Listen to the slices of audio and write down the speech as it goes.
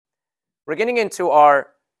We're getting into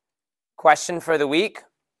our question for the week.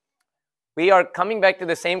 We are coming back to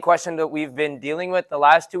the same question that we've been dealing with the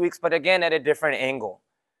last 2 weeks, but again at a different angle.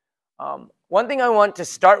 One thing I want to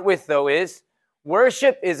start with, though, is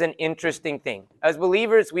worship is an interesting thing. As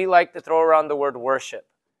believers, we like to throw around the word worship.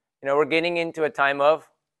 We're getting into a time of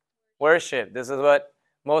worship. This is what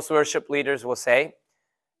most worship leaders will say.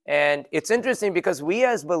 And it's interesting because we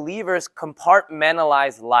as believers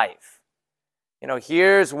compartmentalize life.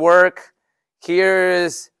 Here's work,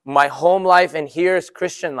 here's my home life, and here's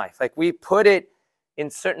Christian life. Like we put it in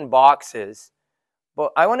certain boxes.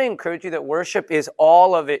 But I want to encourage you that worship is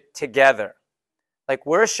all of it together. Like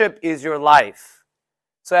worship is your life.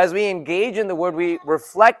 So as we engage in the word, we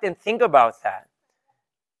reflect and think about that.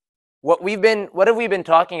 What have we been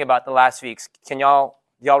talking about the last weeks? Can y'all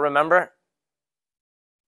remember?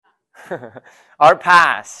 Our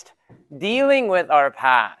past. Dealing with our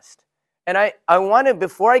past. And I want to,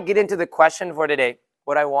 before I get into the question for today,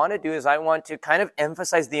 what I want to do is I want to kind of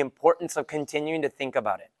emphasize the importance of continuing to think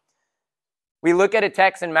about it. We look at a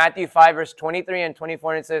text in Matthew 5, verse 23 and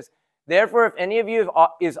 24, and it says, "Therefore, if any of you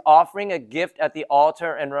is offering a gift at the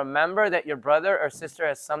altar, and remember that your brother or sister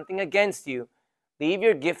has something against you, leave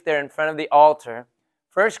your gift there in front of the altar.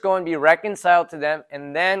 First go and be reconciled to them,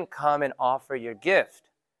 and then come and offer your gift."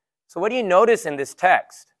 So what do you notice in this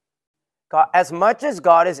text? God, as much as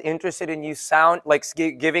God is interested in you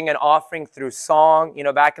giving an offering through song,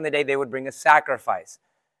 back in the day they would bring a sacrifice.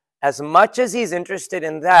 As much as he's interested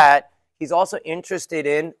in that, he's also interested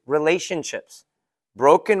in relationships,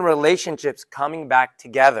 broken relationships coming back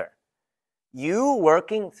together. You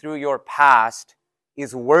working through your past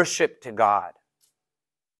is worship to God.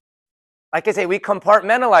 Like I say, we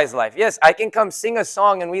compartmentalize life. Yes, I can come sing a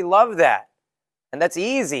song and we love that. And that's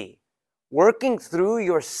easy. Working through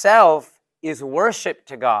yourself is worship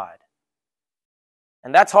to God.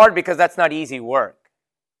 And that's hard because that's not easy work.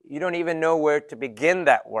 You don't even know where to begin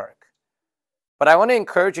that work. But I want to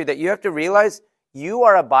encourage you that you have to realize you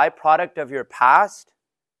are a byproduct of your past.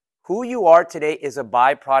 Who you are today is a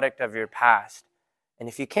byproduct of your past. And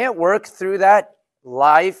if you can't work through that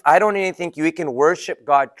life, I don't even think you can worship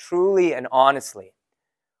God truly and honestly.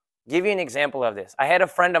 I'll give you an example of this. I had a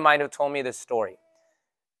friend of mine who told me this story.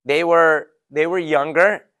 They were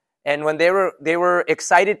younger, and when they were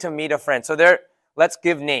excited to meet a friend. So let's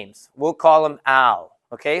give names. We'll call him Al.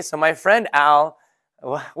 Okay? So my friend Al,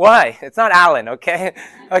 why? It's not Alan, okay?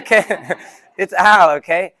 Okay. It's Al,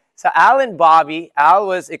 okay? So Al and Bobby, Al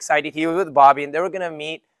was excited. He was with Bobby, and they were going to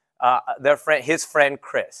meet his friend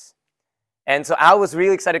Chris. And so Al was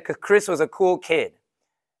really excited because Chris was a cool kid.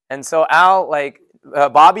 And so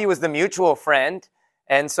Bobby was the mutual friend.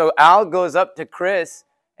 And so Al goes up to Chris,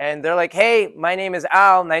 and they're like, "Hey, my name is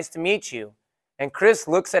Al. Nice to meet you." And Chris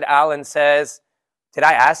looks at Al and says, "Did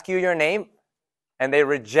I ask you your name?" And they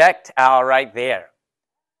reject Al right there.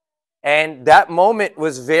 And that moment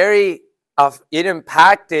was it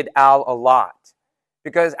impacted Al a lot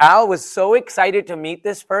because Al was so excited to meet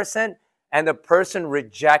this person and the person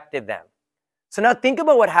rejected them. So now think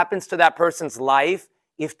about what happens to that person's life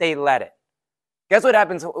if they let it. Guess what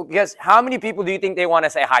happens? Guess how many people do you think they want to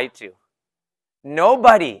say hi to?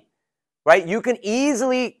 Nobody, right? You can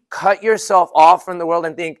easily cut yourself off from the world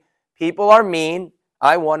and think, people are mean,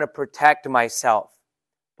 I want to protect myself.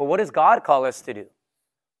 But what does God call us to do?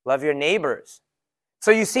 Love your neighbors. So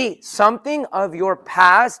you see, something of your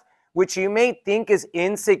past, which you may think is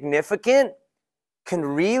insignificant, can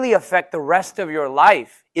really affect the rest of your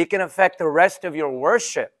life. It can affect the rest of your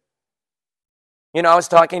worship. I was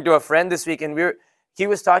talking to a friend this week, and he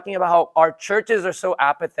was talking about how our churches are so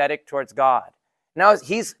apathetic towards God. Now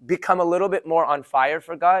he's become a little bit more on fire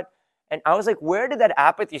for God. And I was like, where did that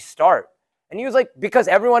apathy start? And he was like, because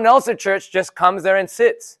everyone else at church just comes there and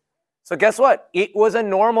sits. So guess what? It was a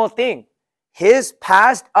normal thing. His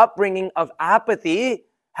past upbringing of apathy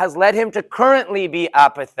has led him to currently be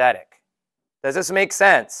apathetic. Does this make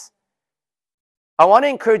sense? I want to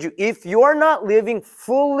encourage you, if you're not living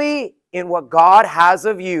fully in what God has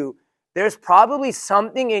of you, there's probably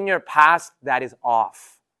something in your past that is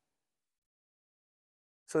off.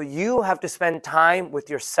 So you have to spend time with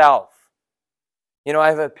yourself. I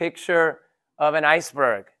have a picture of an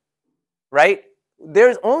iceberg, right?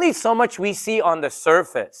 There's only so much we see on the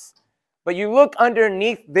surface. But you look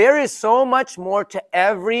underneath, there is so much more to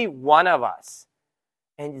every one of us.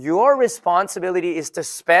 And your responsibility is to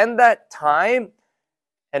spend that time.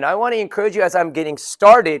 And I want to encourage you as I'm getting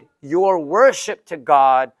started, your worship to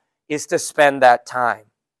God is to spend that time.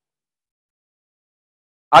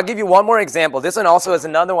 I'll give you one more example. This one also is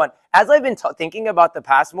another one. As I've been thinking about the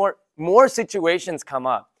past, more situations come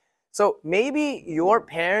up. So maybe your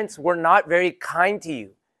parents were not very kind to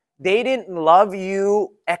you. They didn't love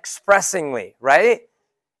you expressingly, right?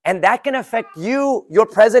 And that can affect you, your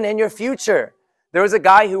present and your future. There was a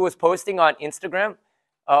guy who was posting on Instagram,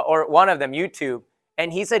 or one of them, YouTube,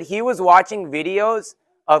 and he said he was watching videos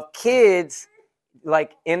of kids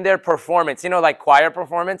like in their performance, like choir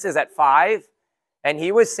performances at 5. And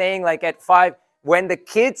he was saying like at 5, when the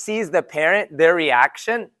kid sees the parent, their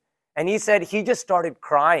reaction, and he said he just started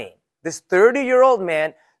crying. This 30-year-old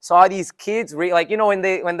man saw these kids, when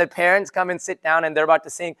the parents come and sit down and they're about to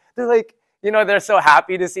sing, they're like, they're so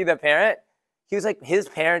happy to see the parent. He was like, his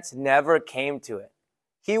parents never came to it.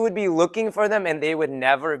 He would be looking for them and they would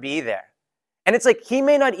never be there. And it's like, he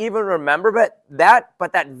may not even remember, but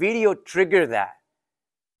that video triggered that.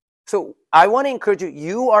 So I want to encourage you,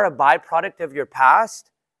 you are a byproduct of your past.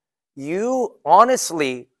 You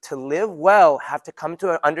honestly, to live well, have to come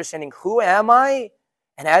to an understanding, who am I?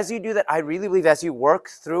 And as you do that, I really believe as you work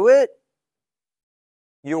through it,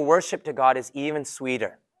 your worship to God is even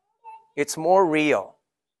sweeter. It's more real.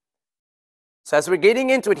 So as we're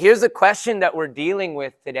getting into it, here's the question that we're dealing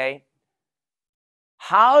with today.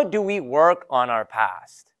 How do we work on our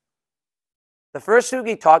past? The first week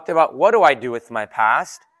we talked about, what do I do with my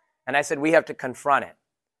past? And I said we have to confront it.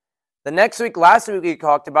 The next week, last week, we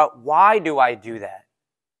talked about, why do I do that?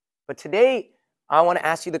 But today, I want to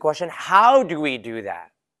ask you the question, how do we do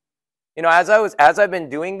that? As I've been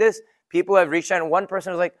doing this, people have reached out, and one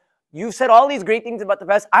person was like, you've said all these great things about the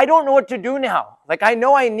past. I don't know what to do now. Like, I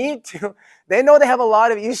know I need to. They know they have a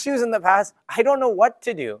lot of issues in the past. I don't know what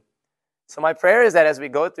to do. So my prayer is that as we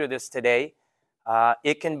go through this today,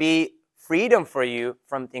 it can be freedom for you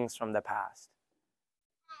from things from the past.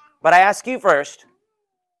 But I ask you first,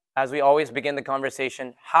 as we always begin the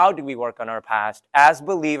conversation, how do we work on our past? As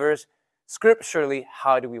believers, scripturally,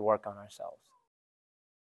 how do we work on ourselves?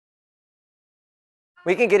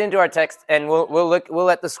 We can get into our text and we'll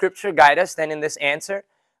let the scripture guide us then in this answer.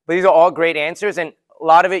 But these are all great answers, and a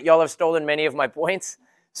lot of it, y'all have stolen many of my points.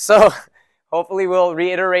 So hopefully we'll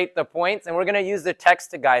reiterate the points, and we're going to use the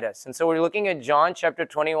text to guide us. And so we're looking at John chapter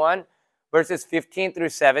 21, verses 15 through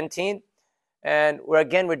 17. And we're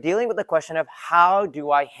dealing with the question of, how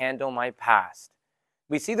do I handle my past?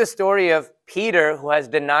 We see the story of Peter, who has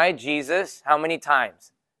denied Jesus how many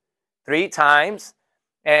times? 3 times.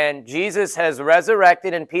 And Jesus has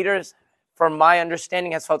resurrected, and Peter's, from my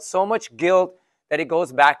understanding, has felt so much guilt that he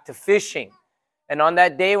goes back to fishing. And on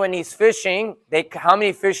that day when he's fishing, how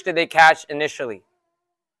many fish did they catch initially?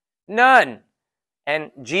 None.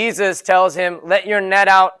 And Jesus tells him, let your net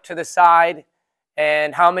out to the side.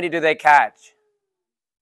 And how many do they catch?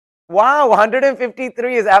 Wow,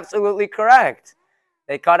 153 is absolutely correct.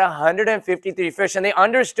 They caught 153 fish, and they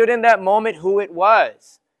understood in that moment who it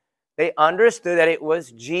was. They understood that it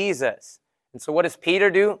was Jesus. And so what does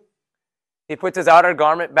Peter do? He puts his outer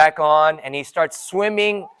garment back on, and he starts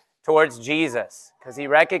swimming towards Jesus, because he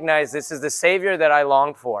recognized, this is the Savior that I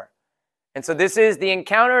longed for. And so this is the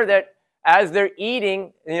encounter that as they're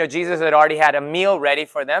eating, Jesus had already had a meal ready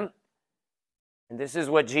for them. And this is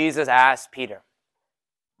what Jesus asked Peter.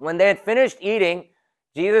 When they had finished eating,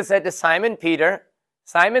 Jesus said to Simon Peter,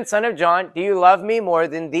 Simon, son of John, do you love me more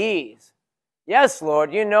than these? Yes,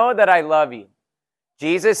 Lord, you know that I love you.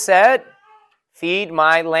 Jesus said, feed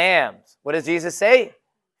my lambs. What does Jesus say?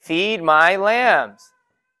 Feed my lambs.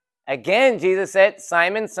 Again, Jesus said,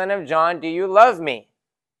 Simon, son of John, do you love me?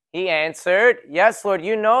 He answered, yes, Lord,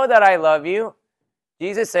 you know that I love you.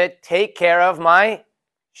 Jesus said, take care of my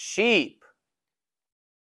sheep.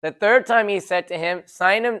 The third time he said to him,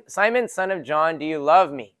 Simon, son of John, do you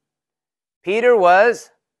love me? Peter was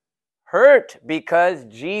hurt because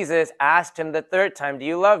Jesus asked him the third time, do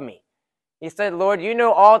you love me? He said, Lord, you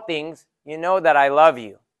know all things. You know that I love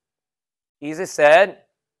you. Jesus said,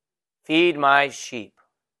 feed my sheep.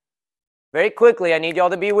 Very quickly, I need y'all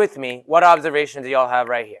to be with me. What observations do y'all have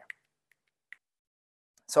right here?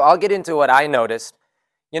 So I'll get into what I noticed.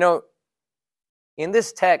 In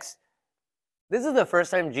this text, this is the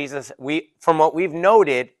first time from what we've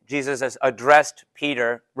noted, Jesus has addressed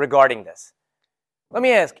Peter regarding this. Let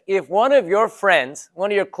me ask, if one of your friends,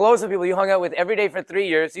 one of your closest people you hung out with every day for 3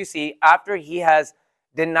 years, you see, after he has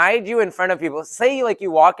denied you in front of people, say like you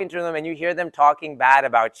walk into them and you hear them talking bad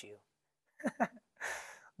about you.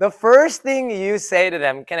 The first thing you say to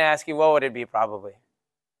them, can I ask you, what would it be probably?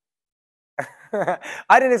 I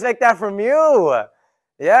didn't expect that from you.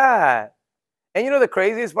 Yeah. And the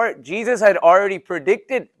craziest part, Jesus had already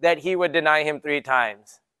predicted that he would deny him 3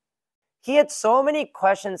 times. He had so many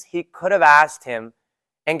questions he could have asked him.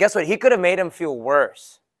 And guess what? He could have made him feel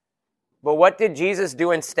worse. But what did Jesus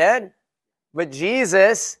do instead? But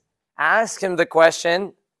Jesus asked him the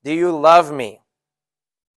question, do you love me?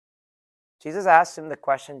 Jesus asked him the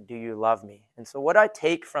question, do you love me? And so what I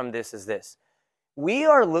take from this is this. We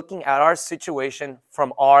are looking at our situation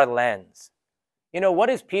from our lens. What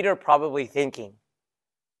is Peter probably thinking?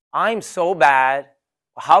 I'm so bad.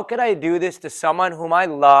 How could I do this to someone whom I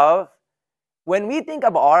love? When we think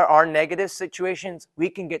of our negative situations, we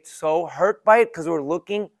can get so hurt by it because we're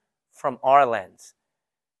looking from our lens.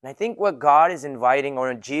 And I think what God is inviting,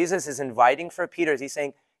 or Jesus is inviting for Peter, is he's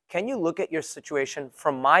saying, can you look at your situation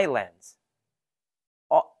from my lens?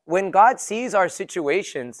 When God sees our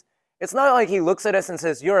situations, it's not like he looks at us and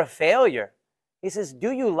says, you're a failure. He says,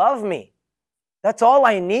 do you love me? That's all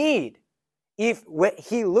I need. If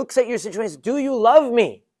he looks at your situation, do you love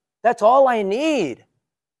me? That's all I need.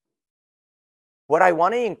 What I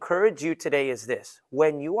want to encourage you today is this.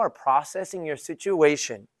 When you are processing your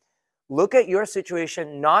situation, look at your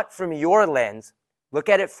situation not from your lens, look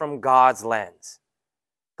at it from God's lens.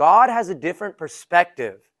 God has a different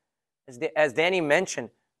perspective. As Danny mentioned,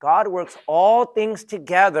 God works all things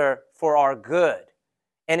together for our good.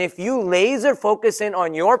 And if you laser focus in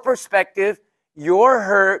on your perspective, your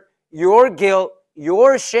hurt, your guilt,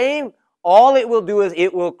 your shame, all it will do is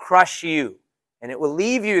it will crush you and it will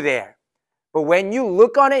leave you there. But when you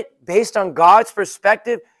look on it based on God's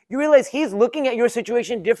perspective, you realize he's looking at your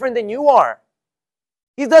situation different than you are.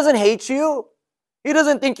 He doesn't hate you. He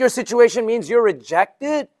doesn't think your situation means you're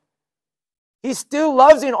rejected. He still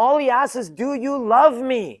loves you, and all he asks is, do you love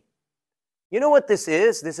me? You know what this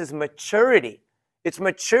is? This is maturity. It's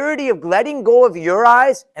maturity of letting go of your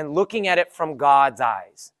eyes and looking at it from God's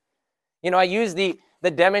eyes. I use the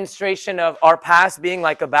demonstration of our past being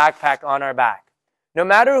like a backpack on our back. No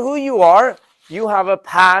matter who you are, you have a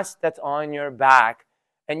past that's on your back,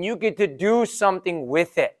 and you get to do something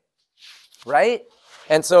with it, right?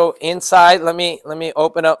 And so inside, let me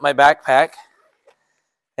open up my backpack.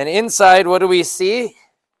 And inside, what do we see?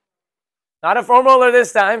 Not a foam roller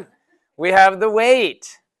this time. We have the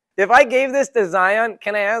weight. If I gave this to Zion,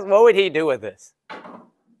 can I ask, what would he do with this?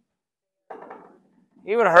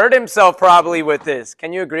 He would hurt himself probably with this.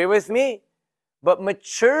 Can you agree with me? But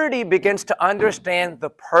maturity begins to understand the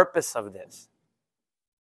purpose of this.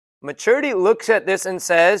 Maturity looks at this and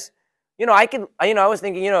says, I was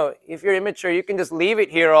thinking, if you're immature, you can just leave it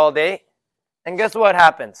here all day. And guess what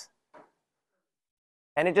happens?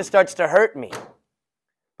 And it just starts to hurt me.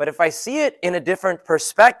 But if I see it in a different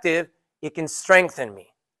perspective, it can strengthen me.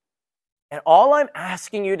 And all I'm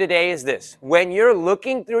asking you today is this. When you're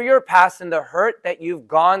looking through your past and the hurt that you've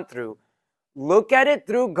gone through, look at it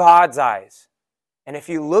through God's eyes. And if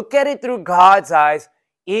you look at it through God's eyes,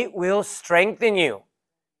 it will strengthen you.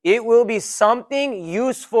 It will be something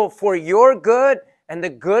useful for your good and the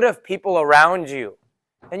good of people around you.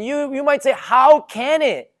 And you might say, how can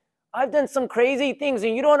it? I've done some crazy things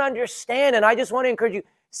and you don't understand. And I just want to encourage you,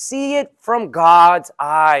 see it from God's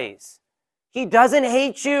eyes. He doesn't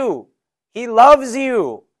hate you. He loves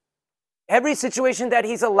you. Every situation that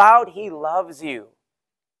he's allowed, he loves you.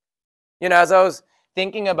 As I was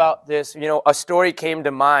thinking about this, a story came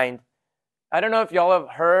to mind. I don't know if y'all have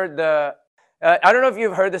heard I don't know if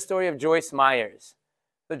you've heard the story of Joyce Myers.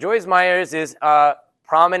 So Joyce Myers is a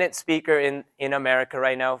prominent speaker in America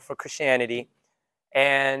right now for Christianity.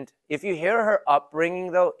 And if you hear her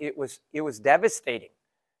upbringing, though, it was devastating.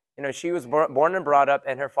 She was born and brought up,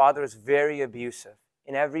 and her father was very abusive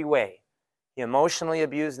in every way. He emotionally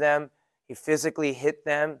abused them. He physically hit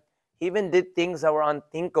them. He even did things that were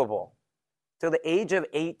unthinkable. Till the age of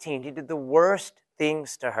 18, he did the worst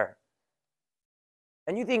things to her.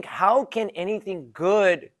 And you think, how can anything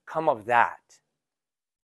good come of that?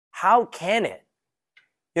 How can it?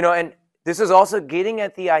 And this is also getting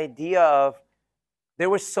at the idea of there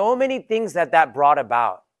were so many things that brought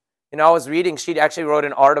about. I was reading, she actually wrote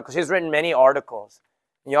an article. She's written many articles.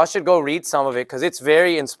 And y'all should go read some of it because it's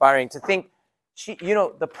very inspiring to think,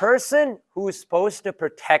 the person who is supposed to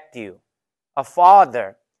protect you, a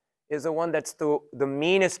father, is the one that's the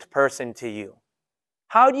meanest person to you.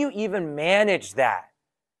 How do you even manage that?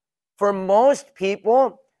 For most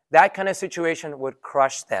people, that kind of situation would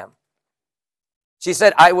crush them. She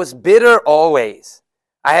said, I was bitter always.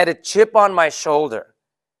 I had a chip on my shoulder.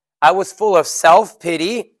 I was full of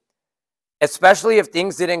self-pity, especially if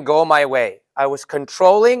things didn't go my way. I was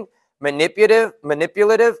controlling,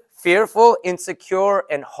 manipulative, fearful, insecure,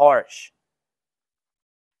 and harsh.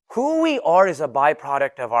 Who we are is a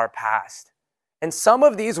byproduct of our past. And some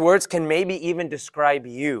of these words can maybe even describe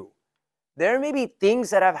you. There may be things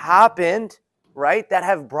that have happened, right, that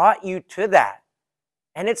have brought you to that.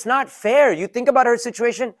 And it's not fair. You think about her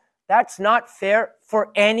situation, that's not fair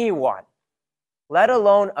for anyone. let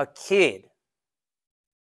alone a kid.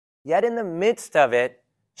 Yet in the midst of it,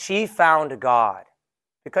 she found God.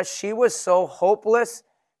 Because she was so hopeless,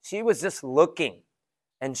 she was just looking.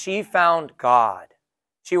 And she found God.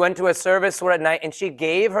 She went to a service where at night and she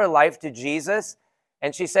gave her life to Jesus.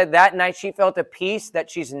 And she said that night she felt a peace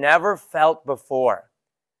that she's never felt before.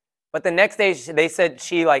 But the next day they said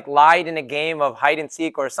she lied in a game of hide and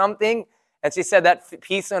seek or something. And she said that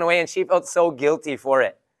peace went away and she felt so guilty for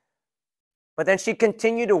it. But then she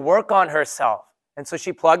continued to work on herself. And so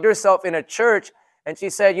she plugged herself in a church and she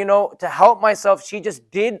said, to help myself, she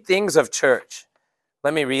just did things of church.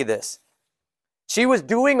 Let me read this. She was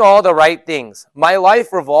doing all the right things. My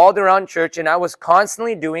life revolved around church and I was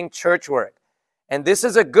constantly doing church work. And this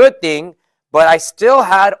is a good thing, but I still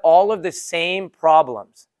had all of the same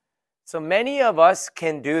problems. So many of us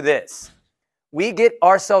can do this. We get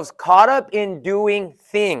ourselves caught up in doing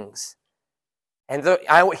things. And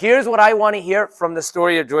here's what I want to hear from the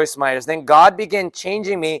story of Joyce Myers. Then God began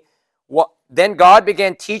changing me. Then God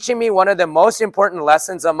began teaching me one of the most important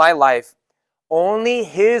lessons of my life. Only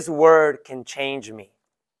His Word can change me.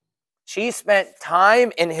 She spent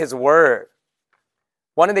time in His Word.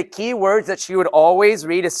 One of the key words that she would always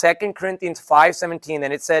read is 2 Corinthians 5:17.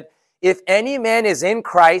 And it said, if any man is in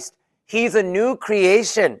Christ, he's a new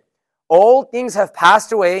creation. Old things have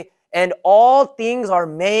passed away and all things are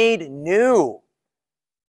made new.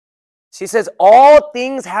 She says, all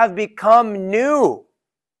things have become new.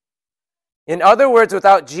 In other words,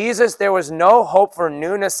 without Jesus, there was no hope for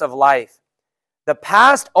newness of life. The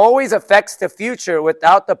past always affects the future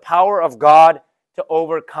without the power of God to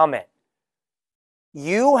overcome it.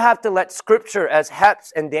 You have to let Scripture, as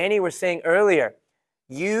Heps and Danny were saying earlier,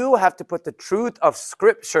 you have to put the truth of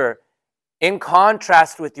Scripture in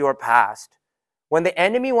contrast with your past. When the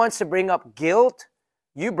enemy wants to bring up guilt,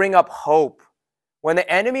 you bring up hope. When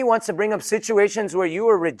the enemy wants to bring up situations where you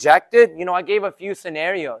were rejected, I gave a few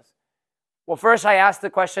scenarios. Well, first I asked the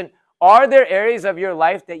question, are there areas of your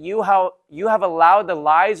life that you have allowed the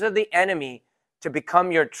lies of the enemy to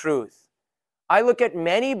become your truth? I look at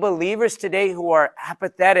many believers today who are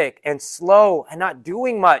apathetic and slow and not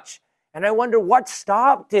doing much. And I wonder what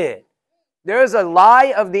stopped it. There's a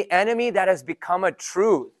lie of the enemy that has become a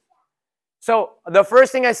truth. So the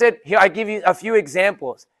first thing I said, here I give you a few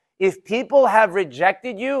examples. If people have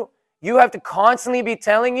rejected you, you have to constantly be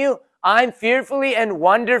telling you, I'm fearfully and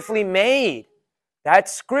wonderfully made.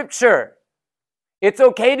 That's Scripture. It's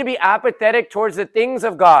okay to be apathetic towards the things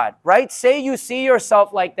of God, right? Say you see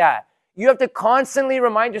yourself like that. You have to constantly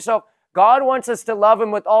remind yourself, God wants us to love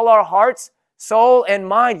Him with all our hearts, soul, and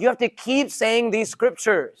mind. You have to keep saying these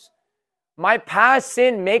scriptures. My past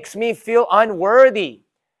sin makes me feel unworthy.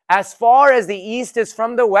 As far as the east is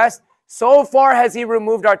from the west, so far has He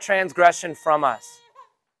removed our transgression from us.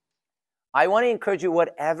 I want to encourage you,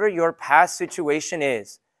 whatever your past situation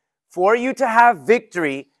is, for you to have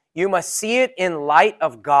victory, you must see it in light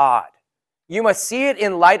of God. You must see it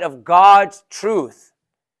in light of God's truth.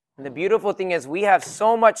 And the beautiful thing is we have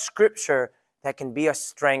so much Scripture that can be a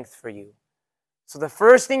strength for you. So the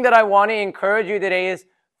first thing that I want to encourage you today is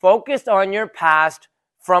focus on your past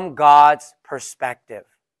from God's perspective.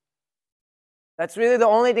 That's really the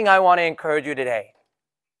only thing I want to encourage you today.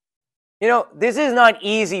 This is not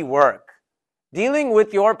easy work. Dealing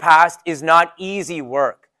with your past is not easy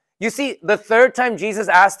work. You see, the third time Jesus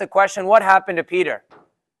asked the question, what happened to Peter?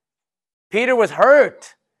 Peter was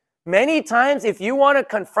hurt. Many times, if you want to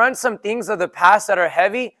confront some things of the past that are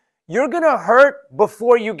heavy, you're going to hurt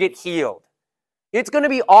before you get healed. It's going to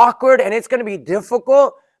be awkward and it's going to be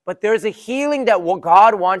difficult, but there's a healing that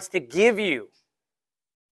God wants to give you.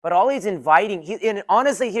 But all He's inviting, and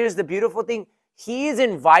honestly, here's the beautiful thing. He is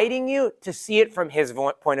inviting you to see it from His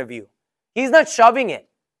point of view. He's not shoving it.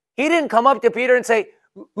 He didn't come up to Peter and say,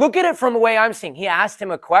 look at it from the way I'm seeing. He asked him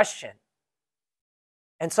a question.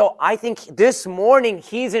 And so I think this morning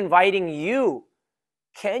He's inviting you.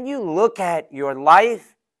 Can you look at your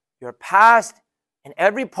life, your past, and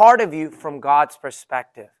every part of you from God's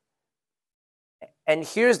perspective? And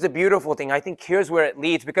here's the beautiful thing. I think here's where it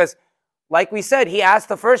leads. Because like we said, He asked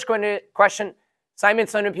the first question, Simon,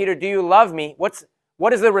 son of Peter, do you love me?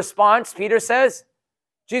 What is the response? Peter says,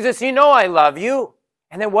 Jesus, you know I love you.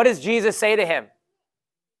 And then what does Jesus say to him?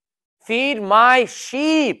 Feed my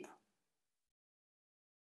sheep.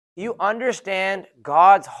 You understand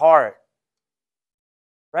God's heart,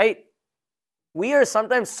 right? We are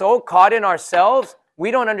sometimes so caught in ourselves,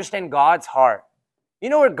 we don't understand God's heart. You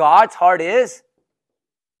know where God's heart is?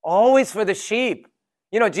 Always for the sheep.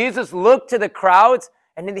 Jesus looked to the crowds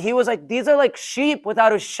and He was like, these are like sheep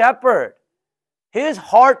without a shepherd. His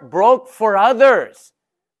heart broke for others.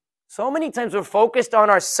 So many times we're focused on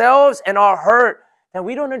ourselves and our hurt that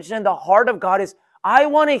we don't understand the heart of God is, I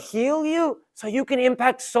want to heal you so you can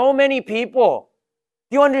impact so many people.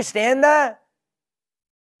 Do you understand that?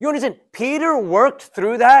 You understand? Peter worked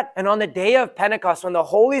through that, and on the day of Pentecost, when the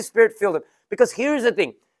Holy Spirit filled him, because here's the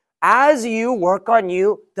thing, as you work on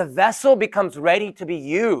you, the vessel becomes ready to be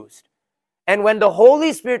used. And when the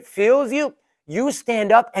Holy Spirit fills you, you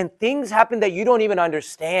stand up and things happen that you don't even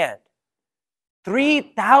understand.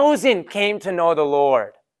 3,000 came to know the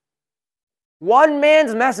Lord. One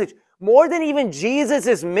man's message, more than even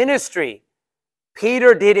Jesus' ministry,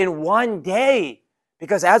 Peter did in one day.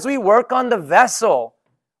 Because as we work on the vessel,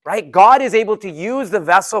 right, God is able to use the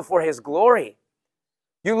vessel for his glory.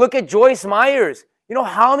 You look at Joyce Myers. You know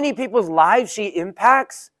how many people's lives she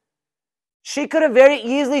impacts? She could have very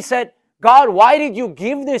easily said, God, why did you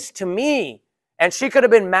give this to me? And she could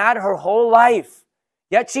have been mad her whole life.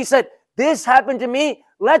 Yet she said, this happened to me.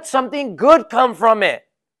 Let something good come from it.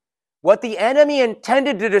 What the enemy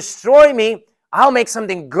intended to destroy me, I'll make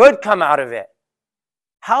something good come out of it.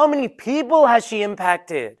 How many people has she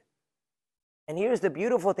impacted? And here's the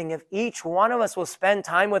beautiful thing. If each one of us will spend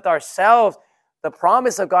time with ourselves, the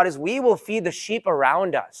promise of God is we will feed the sheep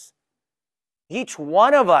around us. Each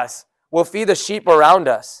one of us will feed the sheep around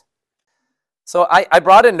us. So I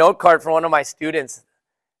brought a note card for one of my students.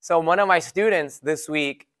 So one of my students this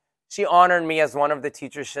week, she honored me as one of the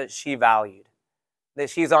teachers that she valued. That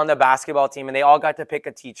she's on the basketball team, and they all got to pick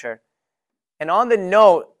a teacher. And on the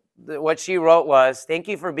note, what she wrote was, thank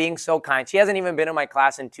you for being so kind. She hasn't even been in my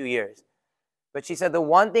class in 2 years. But she said, the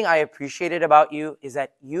one thing I appreciated about you is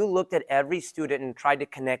that you looked at every student and tried to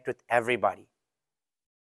connect with everybody.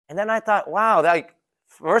 And then I thought, wow,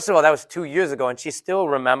 first of all, that was 2 years ago, and she still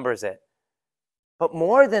remembers it. But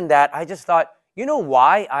more than that, I just thought, you know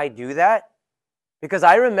why I do that? Because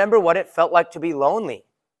I remember what it felt like to be lonely.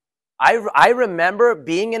 I remember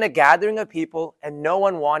being in a gathering of people and no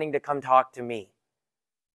one wanting to come talk to me.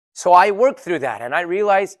 So I worked through that, and I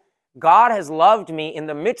realized God has loved me in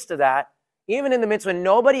the midst of that. Even in the midst when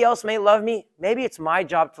nobody else may love me, maybe it's my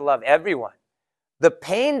job to love everyone. The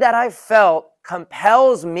pain that I felt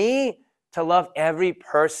compels me to love every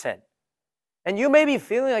person. And you may be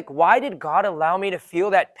feeling like, why did God allow me to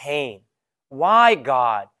feel that pain? Why,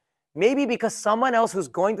 God? Maybe because someone else who's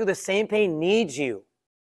going through the same pain needs you.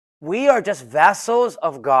 We are just vessels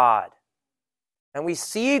of God. And we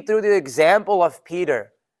see through the example of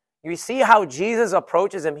Peter, you see how Jesus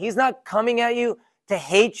approaches him. He's not coming at you to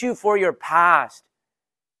hate you for your past.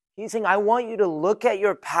 He's saying, I want you to look at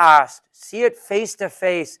your past, see it face to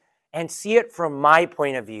face, and see it from my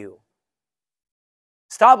point of view.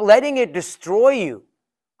 Stop letting it destroy you.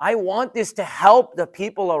 I want this to help the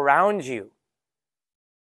people around you.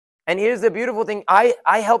 And here's the beautiful thing. I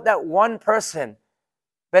help that one person.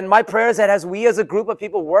 But my prayer is that as we as a group of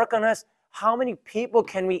people work on us, how many people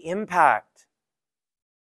can we impact?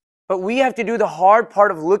 But we have to do the hard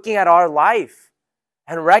part of looking at our life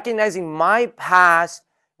and recognizing my past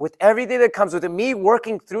with everything that comes with it. Me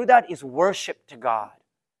working through that is worship to God.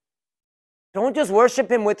 Don't just worship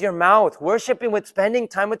him with your mouth. Worship him with spending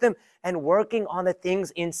time with him and working on the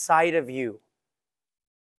things inside of you.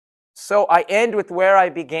 So I end with where I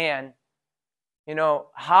began. You know,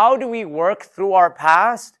 how do we work through our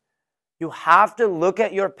past? You have to look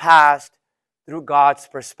at your past through God's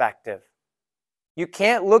perspective. You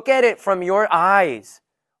can't look at it from your eyes.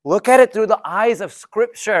 Look at it through the eyes of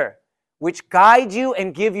Scripture, which guide you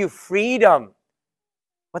and give you freedom.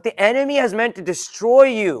 What the enemy has meant to destroy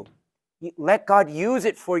you, let God use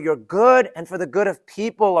it for your good and for the good of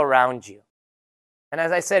people around you. And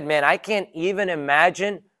as I said, man, I can't even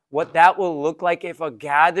imagine what that will look like if a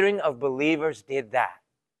gathering of believers did that.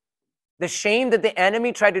 The shame that the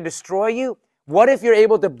enemy tried to destroy you, what if you're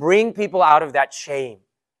able to bring people out of that shame?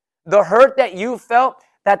 The hurt that you felt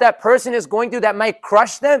that person is going through that might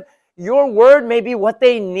crush them, your word may be what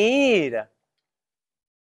they need.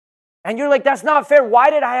 And you're like, that's not fair. Why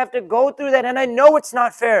did I have to go through that? And I know it's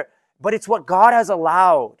not fair, but it's what God has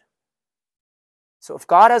allowed. So if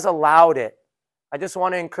God has allowed it, I just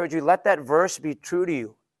want to encourage you, let that verse be true to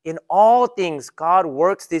you. In all things, God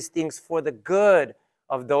works these things for the good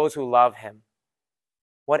of those who love him.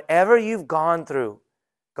 Whatever you've gone through,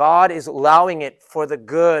 God is allowing it for the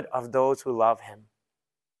good of those who love him.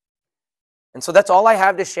 And so that's all I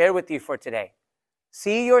have to share with you for today.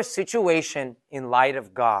 See your situation in light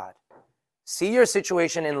of God. See your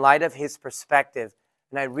situation in light of his perspective.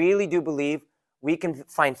 And I really do believe we can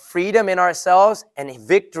find freedom in ourselves and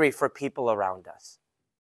victory for people around us.